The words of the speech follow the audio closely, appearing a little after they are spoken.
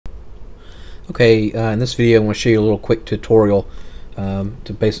Okay, in this video I'm going to show you a little quick tutorial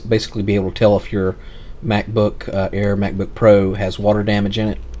to basically be able to tell if your MacBook Air, MacBook Pro has water damage in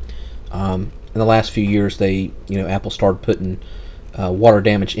it. In the last few years, Apple started putting water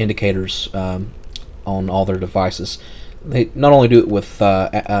damage indicators on all their devices. They not only do it with the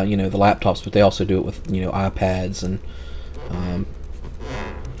laptops, but they also do it with iPads and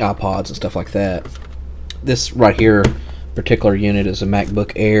iPods and stuff like that. This right here particular unit is a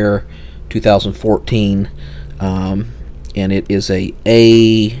MacBook Air 2014, and it is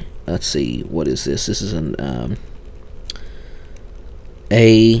let's see, what is this? This is an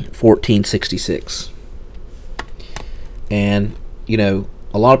A1466. And a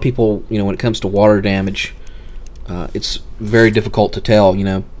lot of people, when it comes to water damage, it's very difficult to tell.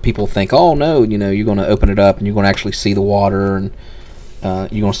 People think, oh no, you're going to open it up and you're going to actually see the water, and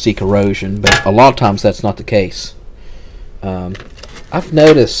you're going to see corrosion, but a lot of times that's not the case. I've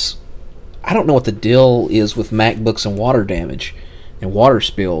noticed, I don't know what the deal is with MacBooks and water damage and water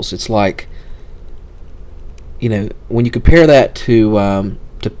spills. It's like, when you compare that to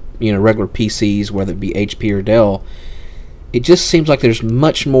regular PCs, whether it be HP or Dell, it just seems like there's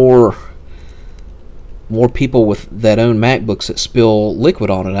much more people that own MacBooks that spill liquid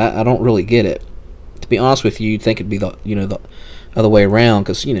on it. I don't really get it. To be honest with you, you'd think it'd be the other way around,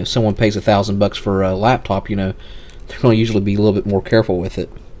 because someone pays $1,000 for a laptop, they're going to usually be a little bit more careful with it.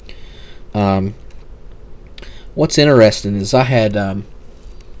 What's interesting is I had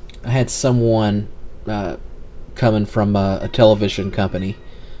someone coming from a television company,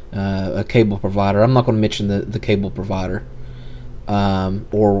 a cable provider. I'm not going to mention the cable provider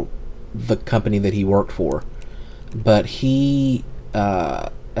or the company that he worked for, but he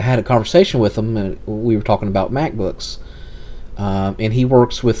had a conversation with him, and we were talking about MacBooks, and he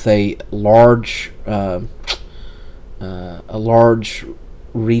works with a large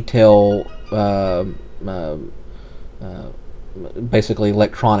retail, basically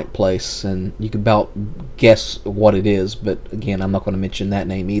electronic place, and you can about guess what it is, but again, I'm not going to mention that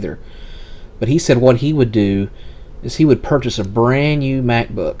name either. But he said what he would do is he would purchase a brand new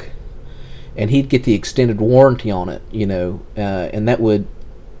MacBook, and he'd get the extended warranty on it, and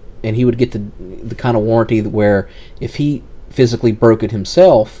he would get the kind of warranty where if he physically broke it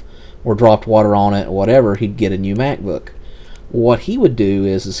himself or dropped water on it or whatever, he'd get a new MacBook. What he would do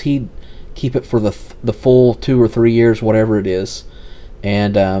is he'd keep it for the full 2 or 3 years, whatever it is,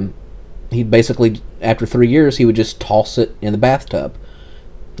 and he'd basically, after 3 years, he would just toss it in the bathtub,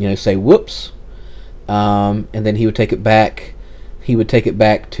 say whoops, and then he would take it back. He would take it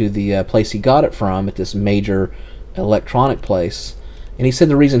back to the place he got it from, at this major electronic place. And he said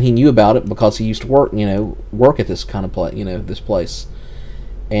the reason he knew about it because he used to work at this kind of place, this place.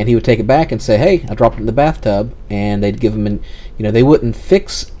 And he would take it back and say, hey, I dropped it in the bathtub, and they'd give him they wouldn't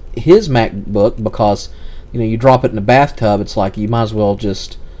fix his MacBook because you drop it in the bathtub, it's like you might as well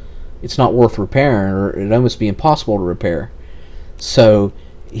just, it's not worth repairing, or it'd almost be impossible to repair. So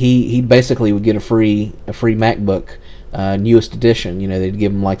he basically would get a free MacBook, newest edition. They'd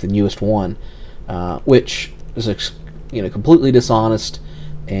give him like the newest one, which is completely dishonest,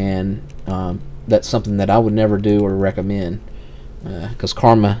 and that's something that I would never do or recommend, because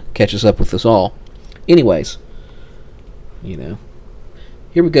karma catches up with us all. Anyways, here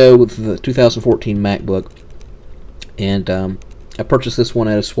we go with the 2014 MacBook, and I purchased this one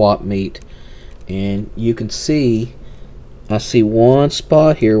at a swap meet, and you can see, I see one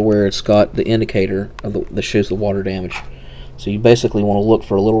spot here where it's got the indicator that shows the water damage. So you basically want to look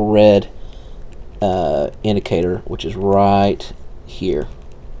for a little red indicator, which is right here.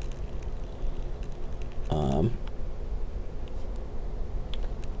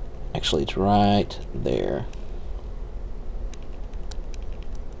 Actually, it's right there.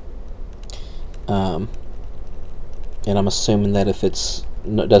 And I'm assuming that if it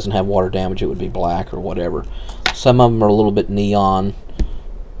doesn't have water damage, it would be black or whatever. Some of them are a little bit neon,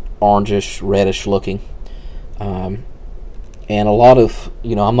 orangish, reddish looking. And a lot of,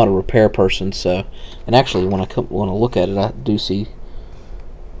 I'm not a repair person, so, and actually when I look at it, I do see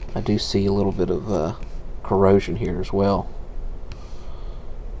a little bit of corrosion here as well.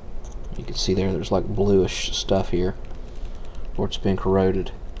 You can see there's like bluish stuff here where it's been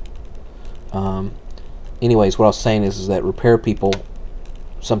corroded. Anyways, what I was saying is that repair people,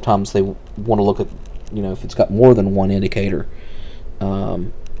 sometimes they want to look at, if it's got more than one indicator,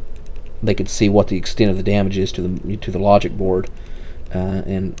 they could see what the extent of the damage is to the logic board,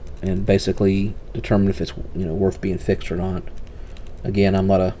 and basically determine if it's worth being fixed or not. Again, I'm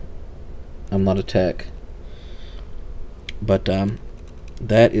not a tech, but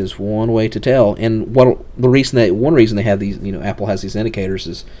that is one way to tell. And one reason they have these, Apple has these indicators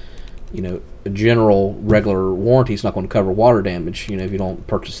is a general regular warranty is not going to cover water damage. If you don't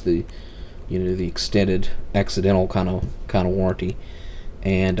purchase the the extended accidental kind of warranty.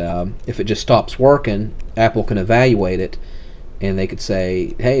 And if it just stops working, Apple can evaluate it, and they could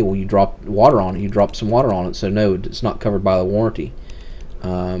say, hey, well, you dropped water on it. You dropped some water on it, so no, it's not covered by the warranty.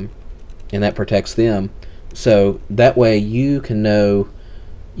 And that protects them. So that way you can know,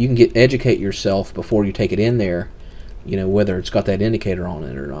 you can educate yourself before you take it in there, whether it's got that indicator on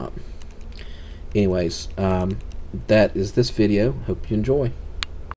it or not. Anyways, that is this video. Hope you enjoy.